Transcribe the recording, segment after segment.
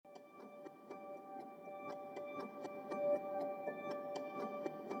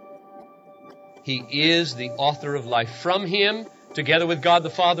He is the author of life. From Him, together with God the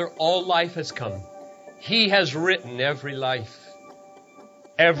Father, all life has come. He has written every life.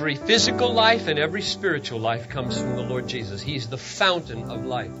 Every physical life and every spiritual life comes from the Lord Jesus. He's the fountain of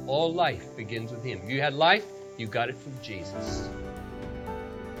life. All life begins with Him. You had life, you got it from Jesus.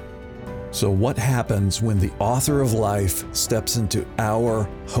 So what happens when the author of life steps into our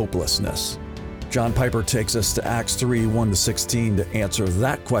hopelessness? John Piper takes us to Acts 3, 1-16 to answer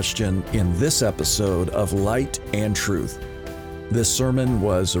that question in this episode of Light and Truth. This sermon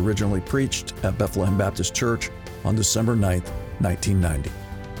was originally preached at Bethlehem Baptist Church on December 9th, 1990.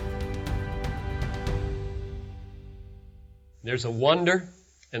 There's a wonder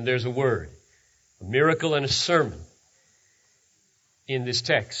and there's a word, a miracle and a sermon in this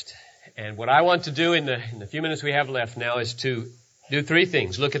text. And what I want to do in the few minutes we have left now is to do three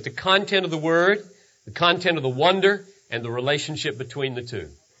things. Look at the content of the word, the content of the wonder, and the relationship between the two.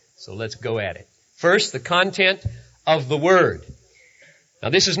 So let's go at it. First, the content of the word. Now,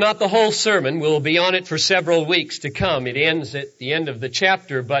 this is not the whole sermon. We'll be on it for several weeks to come. It ends at the end of the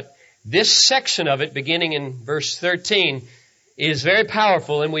chapter, but this section of it, beginning in verse 13, is very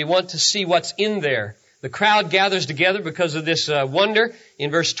powerful, and we want to see what's in there. The crowd gathers together because of this wonder.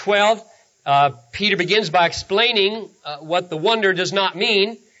 In verse 12, Peter begins by explaining what the wonder does not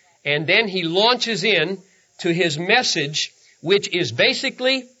mean, and then he launches in to his message, which is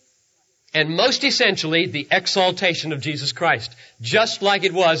basically and most essentially the exaltation of Jesus Christ, just like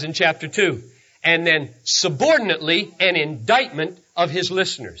it was in chapter 2, and then subordinately an indictment of his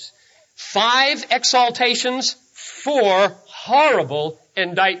listeners. 5 exaltations, 4 horrible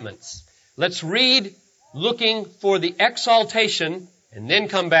indictments. Let's read looking for the exaltation and then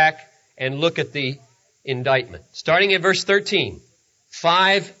come back and look at the indictment. Starting at verse 13.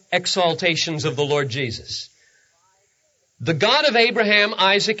 5 exaltations of the Lord Jesus. The God of Abraham,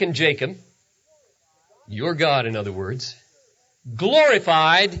 Isaac, and Jacob, your God in other words,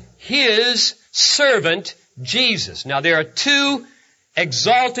 glorified His servant Jesus. Now there are 2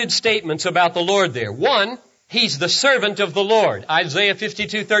 exalted statements about the Lord there. One, He's the servant of the Lord. Isaiah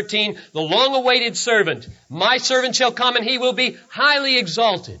 52:13, the long-awaited servant. My servant shall come and He will be highly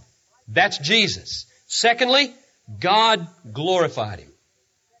exalted. That's Jesus. Secondly, God glorified Him.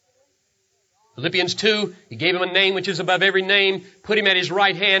 Philippians 2, He gave Him a name which is above every name, put Him at His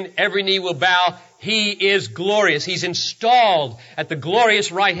right hand, every knee will bow. He is glorious. He's installed at the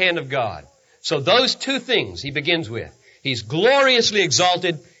glorious right hand of God. So those 2 things He begins with. He's gloriously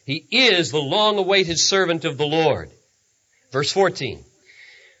exalted. He is the long-awaited servant of the Lord. Verse 14.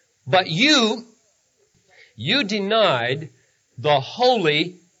 But you denied the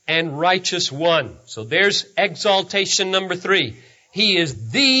holy and righteous one. So there's exaltation number 3. He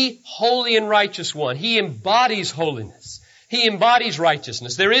is the holy and righteous one. He embodies holiness. He embodies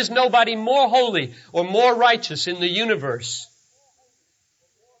righteousness. There is nobody more holy or more righteous in the universe.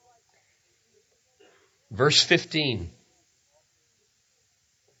 Verse 15.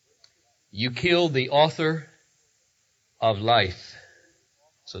 You killed the author of life.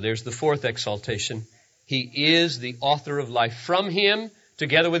 So there's the 4th exaltation. He is the author of life. From Him,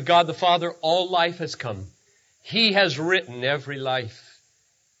 together with God the Father, all life has come. He has written every life.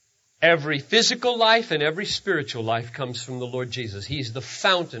 Every physical life and every spiritual life comes from the Lord Jesus. He's the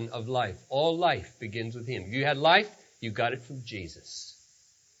fountain of life. All life begins with Him. You had life, you got it from Jesus.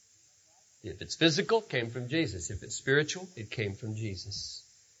 If it's physical, it came from Jesus. If it's spiritual, it came from Jesus.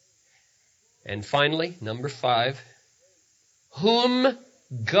 And finally, number 5, whom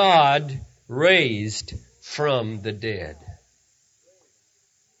God raised from the dead.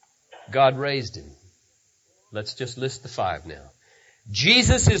 God raised Him. Let's just list the 5 now.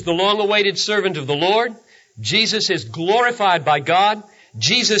 Jesus is the long-awaited servant of the Lord. Jesus is glorified by God.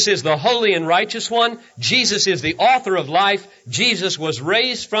 Jesus is the holy and righteous one. Jesus is the author of life. Jesus was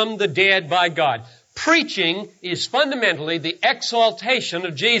raised from the dead by God. Preaching is fundamentally the exaltation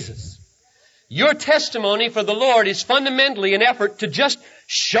of Jesus. Your testimony for the Lord is fundamentally an effort to just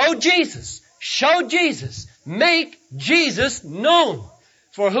show Jesus, make Jesus known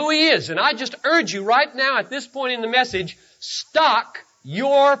for who He is. And I just urge you right now at this point in the message, stock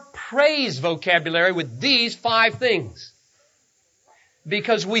your praise vocabulary with these 5 things.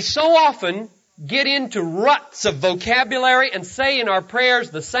 Because we so often get into ruts of vocabulary and say in our prayers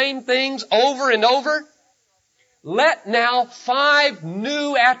the same things over and over. Let now 5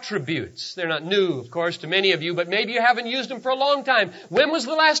 new attributes. They're not new, of course, to many of you, but maybe you haven't used them for a long time. When was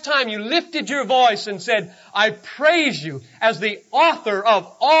the last time you lifted your voice and said, I praise you as the author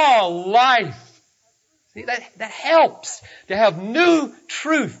of all life? See, that helps to have new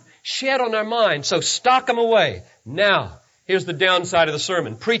truth shed on our mind. So stock them away. Now, Here's the downside of the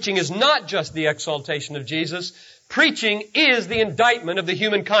sermon. Preaching is not just the exaltation of Jesus. Preaching is the indictment of the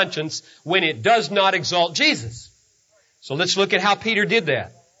human conscience when it does not exalt Jesus. So let's look at how Peter did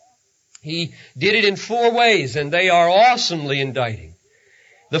that. He did it in 4 ways, and they are awesomely indicting.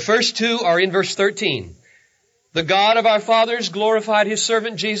 The first 2 are in verse 13. The God of our fathers glorified His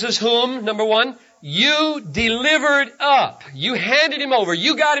servant Jesus, whom, number 1, you delivered up. You handed Him over.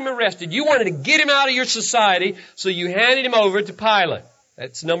 You got Him arrested. You wanted to get Him out of your society, so you handed Him over to Pilate.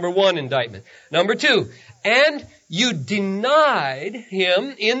 That's number 1 indictment. Number 2, and you denied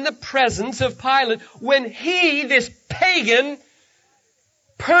Him in the presence of Pilate when he, this pagan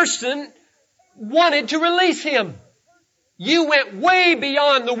person, wanted to release Him. You went way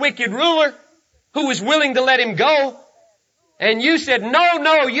beyond the wicked ruler who was willing to let Him go. And you said,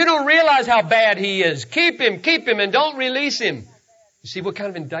 no, you don't realize how bad he is. Keep him, and don't release him. You see what kind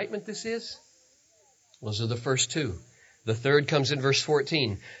of indictment this is? Those are the first 2. The third comes in verse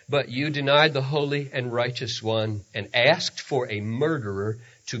 14. But you denied the holy and righteous one and asked for a murderer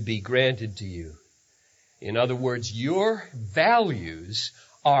to be granted to you. In other words, your values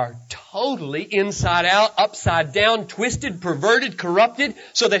are totally inside out, upside down, twisted, perverted, corrupted,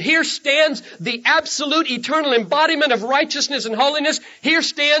 so that here stands the absolute eternal embodiment of righteousness and holiness. Here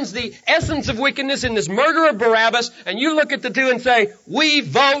stands the essence of wickedness in this murderer Barabbas, and you look at the 2 and say, we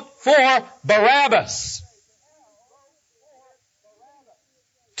vote for Barabbas.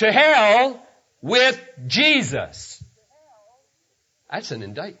 To hell with Jesus. That's an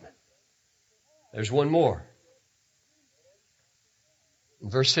indictment. There's one more. In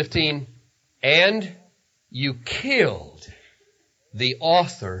verse 15, and you killed the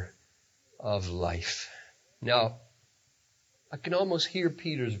author of life. Now, I can almost hear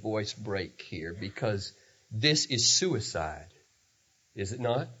Peter's voice break here because this is suicide. Is it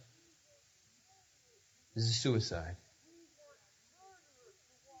not? This is suicide.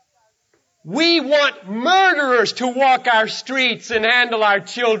 We want murderers to walk our streets and handle our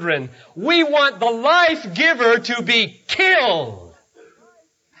children. We want the life giver to be killed.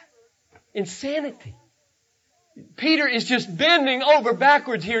 Insanity. Peter is just bending over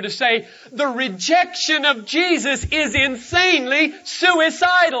backwards here to say the rejection of Jesus is insanely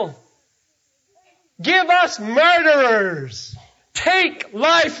suicidal. Give us murderers. Take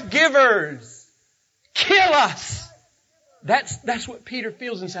life givers. Kill us. That's what Peter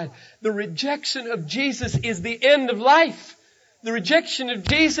feels inside. The rejection of Jesus is the end of life. The rejection of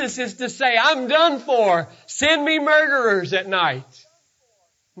Jesus is to say, I'm done for. Send me murderers at night.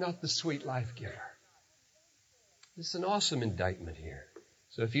 Not the sweet life giver. This is an awesome indictment here.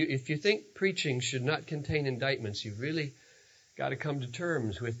 So if you think preaching should not contain indictments, you've really got to come to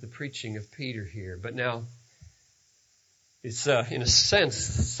terms with the preaching of Peter here. But now, it's in a sense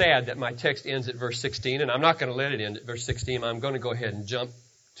sad that my text ends at verse 16, and I'm not going to let it end at verse 16. I'm going to go ahead and jump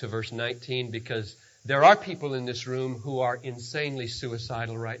to verse 19 because there are people in this room who are insanely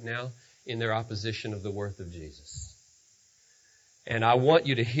suicidal right now in their opposition of the worth of Jesus. And I want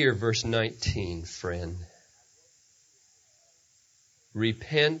you to hear verse 19, friend.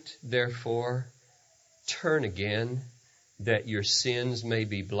 Repent, therefore, turn again, that your sins may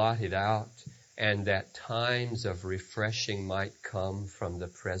be blotted out, and that times of refreshing might come from the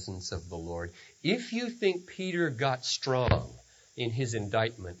presence of the Lord. If you think Peter got strong in his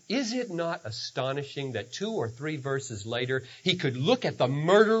indictment, is it not astonishing that 2 or 3 verses later, he could look at the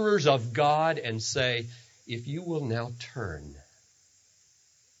murderers of God and say, if you will now turn,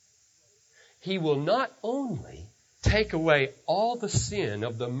 He will not only take away all the sin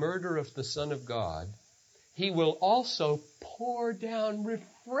of the murder of the Son of God, He will also pour down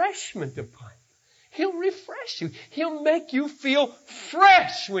refreshment upon you. He'll refresh you. He'll make you feel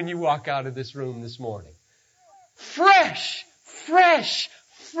fresh when you walk out of this room this morning. Fresh,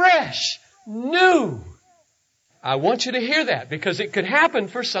 new. I want you to hear that because it could happen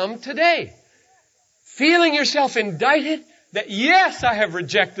for some today. Feeling yourself indicted, that yes, I have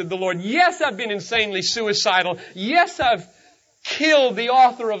rejected the Lord. Yes, I've been insanely suicidal. Yes, I've killed the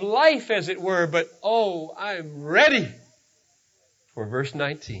author of life, as it were. But, I'm ready for verse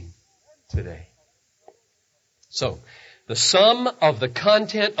 19 today. So, the sum of the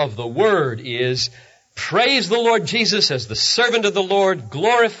content of the Word is, praise the Lord Jesus as the servant of the Lord,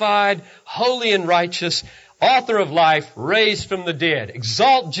 glorified, holy and righteous, author of life, raised from the dead.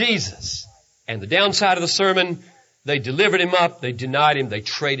 Exalt Jesus. And the downside of the sermon, they delivered Him up, they denied Him, they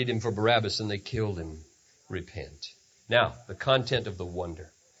traded Him for Barabbas, and they killed Him. Repent. Now, the content of the wonder.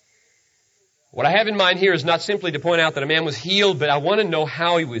 What I have in mind here is not simply to point out that a man was healed, but I want to know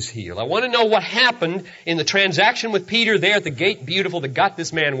how he was healed. I want to know what happened in the transaction with Peter there at the gate beautiful that got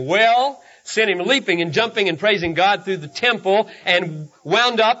this man well, sent him leaping and jumping and praising God through the temple, and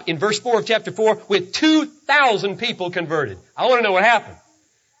wound up in verse 4 of chapter 4 with 2,000 people converted. I want to know what happened.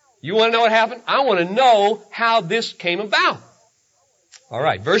 You want to know what happened? I want to know how this came about. All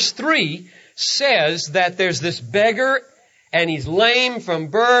right, verse 3 says that there's this beggar, and he's lame from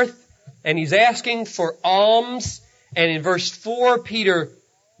birth, and he's asking for alms. And in verse 4, Peter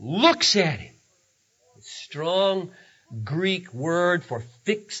looks at him. Strong Greek word for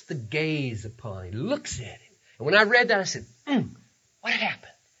fix the gaze upon him. He looks at him. And when I read that, I said, what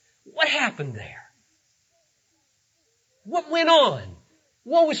happened? What happened there? What went on?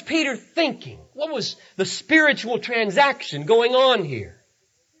 What was Peter thinking? What was the spiritual transaction going on here?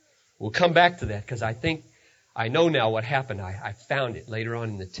 We'll come back to that because I think I know now what happened. I found it later on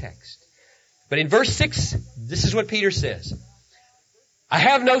in the text. But in verse 6, this is what Peter says. I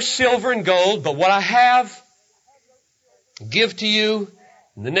have no silver and gold, but what I have, I give to you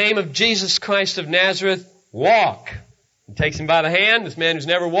in the name of Jesus Christ of Nazareth, walk. He takes him by the hand. This man who's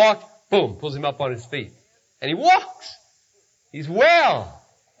never walked, boom, pulls him up on his feet. And he walks. He's well.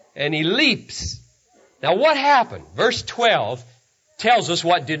 And he leaps. Now what happened? Verse 12 tells us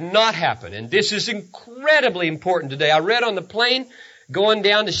what did not happen. And this is incredibly important today. I read on the plane going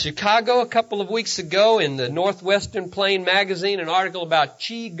down to Chicago a couple of weeks ago in the Northwestern Plane magazine an article about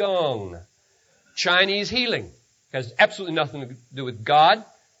Qigong, Chinese healing. It has absolutely nothing to do with God.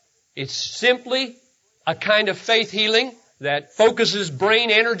 It's simply a kind of faith healing that focuses brain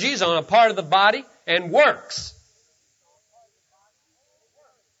energies on a part of the body and works.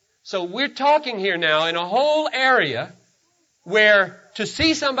 So we're talking here now in a whole area where to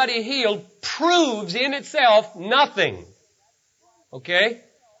see somebody healed proves in itself nothing. Okay?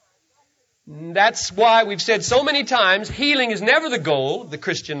 That's why we've said so many times, healing is never the goal of the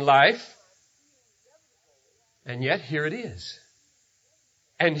Christian life. And yet, here it is.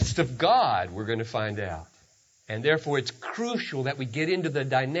 And it's of God, we're going to find out. And therefore, it's crucial that we get into the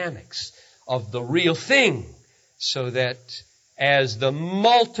dynamics of the real thing so that as the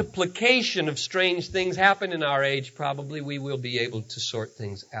multiplication of strange things happen in our age, probably we will be able to sort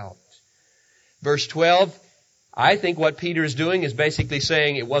things out. Verse 12, I think what Peter is doing is basically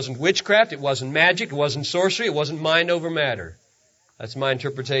saying it wasn't witchcraft, it wasn't magic, it wasn't sorcery, it wasn't mind over matter. That's my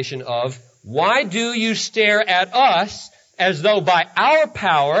interpretation of, why do you stare at us as though by our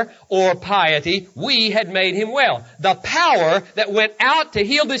power or piety we had made him well? The power that went out to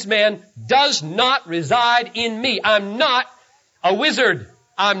heal this man does not reside in me. I'm not a wizard.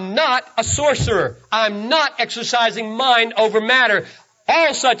 I'm not a sorcerer. I'm not exercising mind over matter.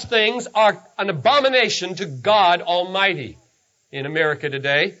 All such things are an abomination to God Almighty in America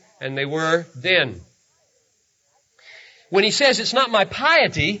today, and they were then. When he says it's not my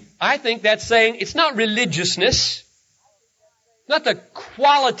piety, I think that's saying it's not religiousness, not the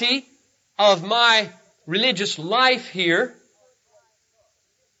quality of my religious life here.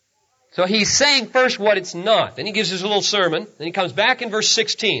 So he's saying first what it's not. Then he gives his little sermon. Then he comes back in verse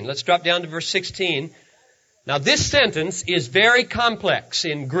 16. Let's drop down to verse 16. Now this sentence is very complex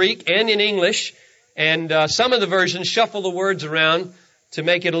in Greek and in English. And some of the versions shuffle the words around to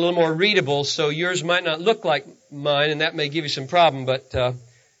make it a little more readable. So yours might not look like mine, and that may give you some problem. But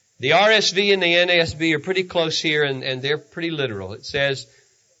the RSV and the NASB are pretty close here, and they're pretty literal. It says,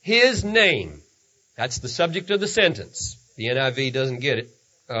 His name. That's the subject of the sentence. The NIV doesn't get it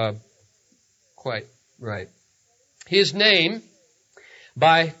quite right. His name,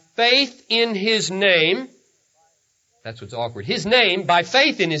 by faith in His name, that's what's awkward. His name, by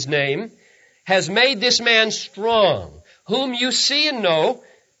faith in His name, has made this man strong, whom you see and know,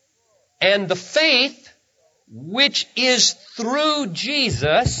 and the faith which is through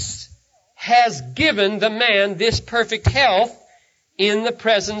Jesus has given the man this perfect health in the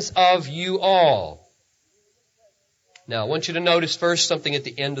presence of you all. Now, I want you to notice first something at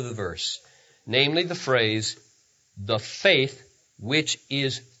the end of the verse, namely the phrase, the faith which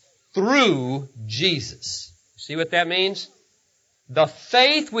is through Jesus. See what that means? The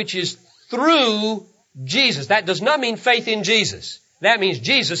faith which is through Jesus. That does not mean faith in Jesus. That means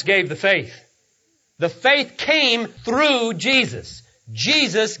Jesus gave the faith. The faith came through Jesus.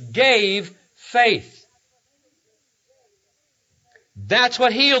 Jesus gave faith. That's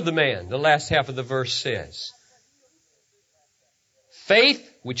what healed the man, the last half of the verse says. Faith,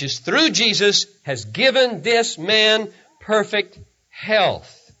 which is through Jesus, has given this man perfect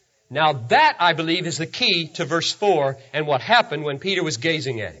health. Now that, I believe, is the key to verse 4 and what happened when Peter was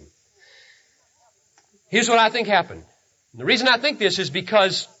gazing at him. Here's what I think happened. The reason I think this is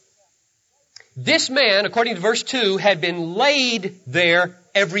because this man, according to verse 2, had been laid there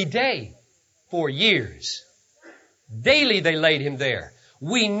every day for years. Daily they laid him there.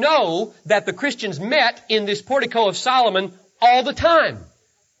 We know that the Christians met in this portico of Solomon all the time.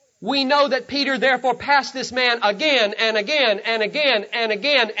 We know that Peter therefore passed this man again and again and again and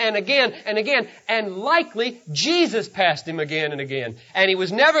again and again and again. And likely Jesus passed him again and again. And he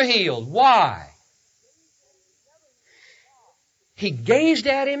was never healed. Why? He gazed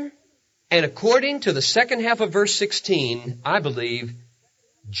at him, and according to the second half of verse 16, I believe,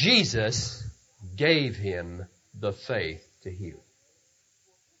 Jesus gave him the faith to heal.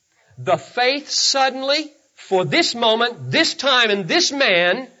 The faith suddenly, for this moment, this time, and this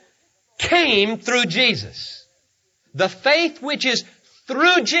man, came through Jesus. The faith which is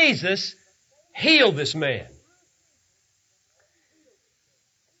through Jesus healed this man.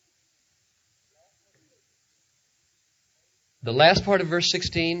 The last part of verse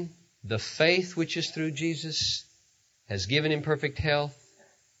 16, the faith which is through Jesus has given him perfect health.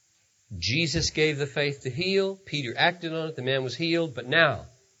 Jesus gave the faith to heal. Peter acted on it. The man was healed. But now,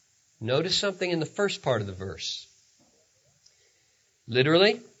 notice something in the first part of the verse.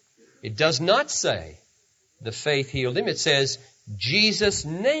 Literally, it does not say the faith healed him. It says Jesus'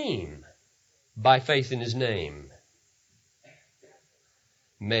 name, by faith in his name,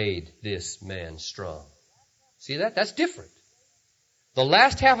 made this man strong. See that? That's different. The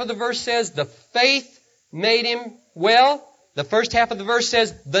last half of the verse says the faith made him well. The first half of the verse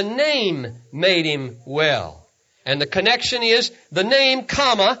says the name made him well. And the connection is the name,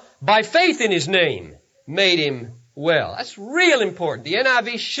 comma, by faith in his name made him well. That's real important. The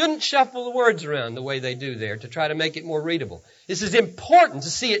NIV shouldn't shuffle the words around the way they do there to try to make it more readable. This is important to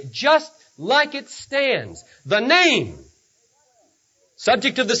see it just like it stands. The name.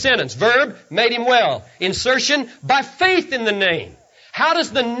 Subject of the sentence. Verb, made him well. Insertion, by faith in the name. How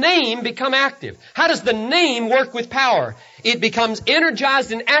does the name become active? How does the name work with power? It becomes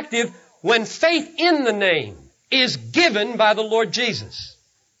energized and active when faith in the name is given by the Lord Jesus.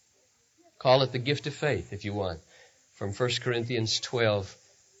 Call it the gift of faith if you want. From 1 Corinthians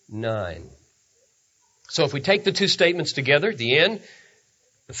 12:9. So if we take the two statements together, the end,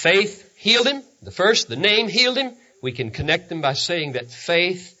 the faith healed him. The first, the name healed him. We can connect them by saying that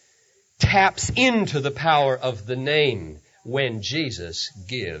faith taps into the power of the name when Jesus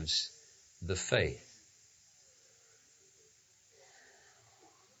gives the faith.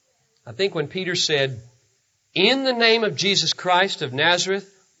 I think when Peter said, in the name of Jesus Christ of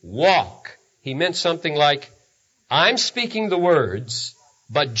Nazareth, walk, he meant something like, I'm speaking the words,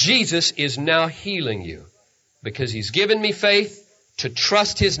 but Jesus is now healing you because he's given me faith to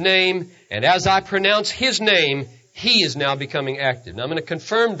trust his name, and as I pronounce his name, he is now becoming active. Now I'm going to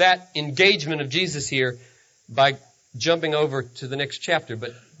confirm that engagement of Jesus here by jumping over to the next chapter.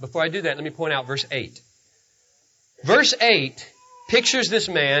 But before I do that, let me point out verse 8. Verse 8 pictures this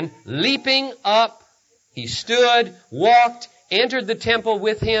man leaping up. He stood, walked, entered the temple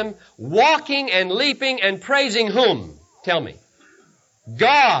with him, walking and leaping and praising whom? Tell me.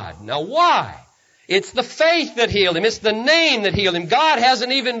 God. Now why? It's the faith that healed him. It's the name that healed him. God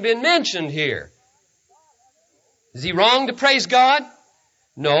hasn't even been mentioned here. Is he wrong to praise God?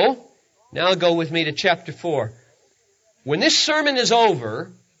 No. Now go with me to chapter 4. When this sermon is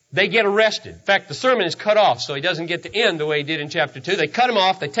over, they get arrested. In fact, the sermon is cut off, so he doesn't get to end the way he did in chapter 2. They cut him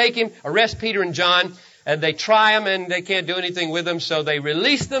off, they take him, arrest Peter and John, and they try him, and they can't do anything with them, so they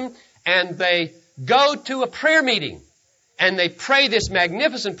release them, and they go to a prayer meeting. And they pray this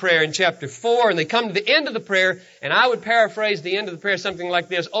magnificent prayer in chapter 4, and they come to the end of the prayer, and I would paraphrase the end of the prayer something like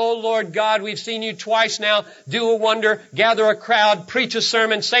this. Oh Lord God, we've seen you twice now. Do a wonder, gather a crowd, preach a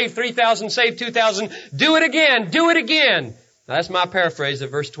sermon, save 3,000, save 2,000. Do it again, do it again. Now, that's my paraphrase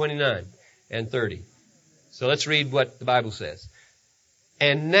of verse 29 and 30. So let's read what the Bible says.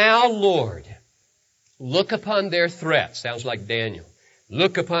 And now, Lord, look upon their threats. Sounds like Daniel.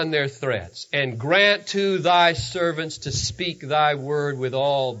 Look upon their threats, and grant to thy servants to speak thy word with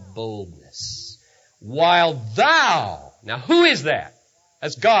all boldness. While thou, now who is that?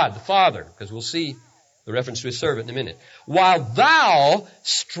 That's God, the Father, because we'll see the reference to his servant in a minute. While thou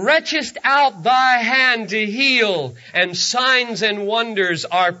stretchest out thy hand to heal, and signs and wonders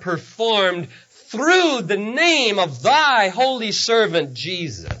are performed through the name of thy holy servant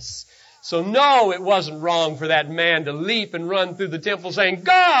Jesus. So no, it wasn't wrong for that man to leap and run through the temple saying,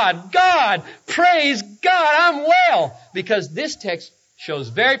 God, God, praise God, I'm well. Because this text shows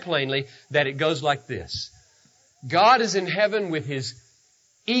very plainly that it goes like this. God is in heaven with his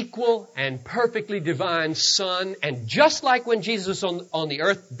equal and perfectly divine Son, and just like when Jesus was on the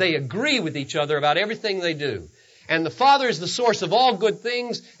earth, they agree with each other about everything they do. And the Father is the source of all good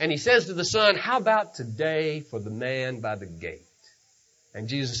things, and he says to the Son, how about today for the man by the gate? And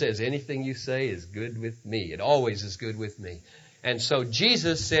Jesus says, anything you say is good with me. It always is good with me. And so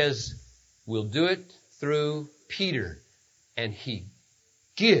Jesus says, we'll do it through Peter. And he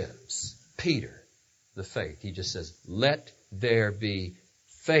gives Peter the faith. He just says, let there be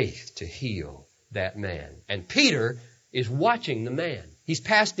faith to heal that man. And Peter is watching the man. He's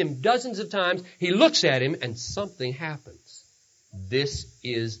passed him dozens of times. He looks at him and something happens. This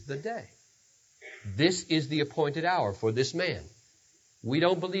is the day. This is the appointed hour for this man. We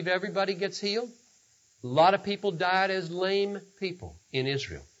don't believe everybody gets healed. A lot of people died as lame people in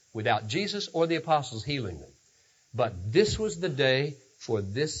Israel without Jesus or the apostles healing them. But this was the day for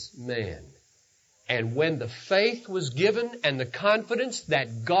this man. And when the faith was given and the confidence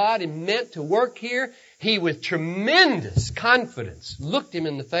that God meant to work here, he with tremendous confidence looked him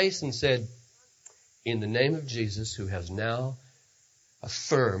in the face and said, in the name of Jesus, who has now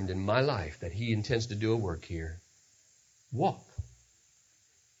affirmed in my life that he intends to do a work here, walk.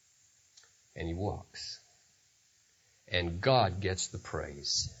 And he walks. And God gets the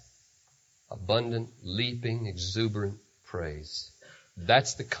praise. Abundant, leaping, exuberant praise.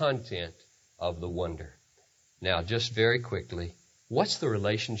 That's the content of the wonder. Now, just very quickly, what's the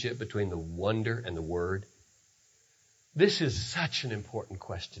relationship between the wonder and the word? This is such an important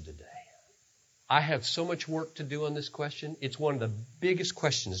question today. I have so much work to do on this question. It's one of the biggest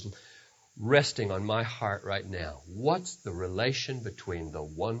questions resting on my heart right now. What's the relation between the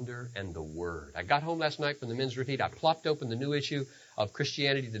wonder and the word? I got home last night from the men's retreat. I plopped open the new issue of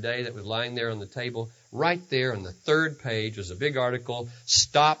Christianity Today that was lying there on the table. Right there on the third page was a big article,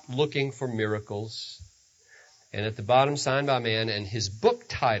 Stop Looking for Miracles. And at the bottom, signed by a man, and his book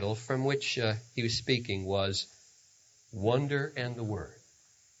title from which he was speaking was Wonder and the Word.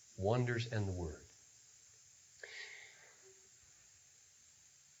 Wonders and the Word.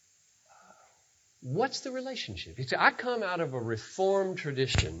 What's the relationship? You see, I come out of a Reformed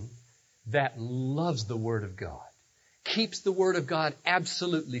tradition that loves the Word of God, keeps the Word of God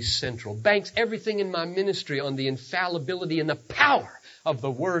absolutely central, banks everything in my ministry on the infallibility and the power of the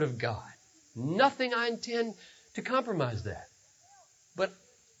Word of God. Nothing I intend to compromise that. But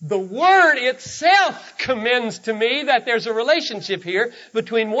the Word itself commends to me that there's a relationship here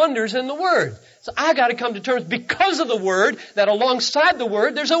between wonders and the Word. So I got to come to terms because of the Word that alongside the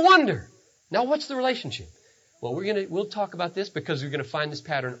Word there's a wonder. Now, what's the relationship? Well, we'll talk about this because we're going to find this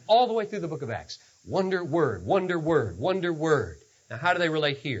pattern all the way through the book of Acts. Wonder, word, wonder, word, wonder, word. Now, how do they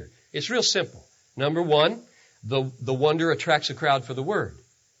relate here? It's real simple. Number one, the wonder attracts a crowd for the word.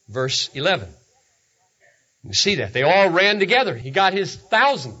 Verse 11. You see that. They all ran together. He got his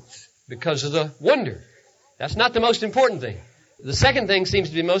thousands because of the wonder. That's not the most important thing. The second thing seems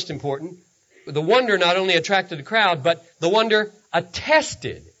to be most important. The wonder not only attracted the crowd, but the wonder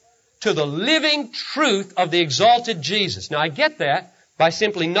attested to the living truth of the exalted Jesus. Now, I get that by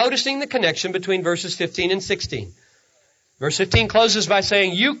simply noticing the connection between verses 15 and 16. Verse 15 closes by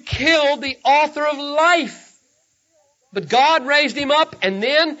saying, you killed the author of life, but God raised him up, and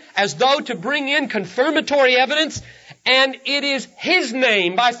then, as though to bring in confirmatory evidence, and it is his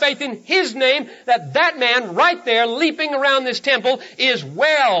name, by faith in his name, that man right there leaping around this temple is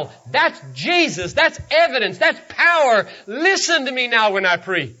well. That's Jesus. That's evidence. That's power. Listen to me now when I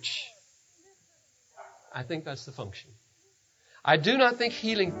preach. I think that's the function. I do not think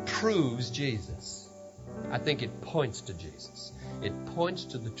healing proves Jesus. I think it points to Jesus. It points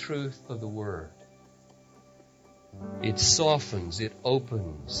to the truth of the Word. It softens, it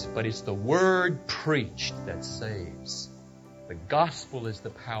opens, but it's the Word preached that saves. The gospel is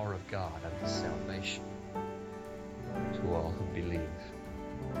the power of God unto salvation to all who believe.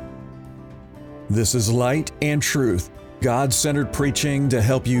 This is Light and Truth, God-centered preaching to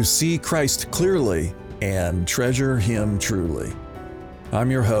help you see Christ clearly and treasure Him truly. I'm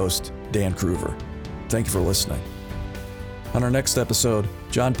your host, Dan Kruver. Thank you for listening. On our next episode,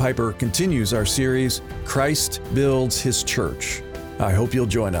 John Piper continues our series, Christ Builds His Church. I hope you'll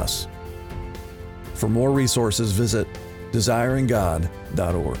join us. For more resources, visit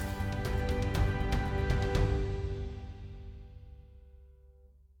desiringgod.org.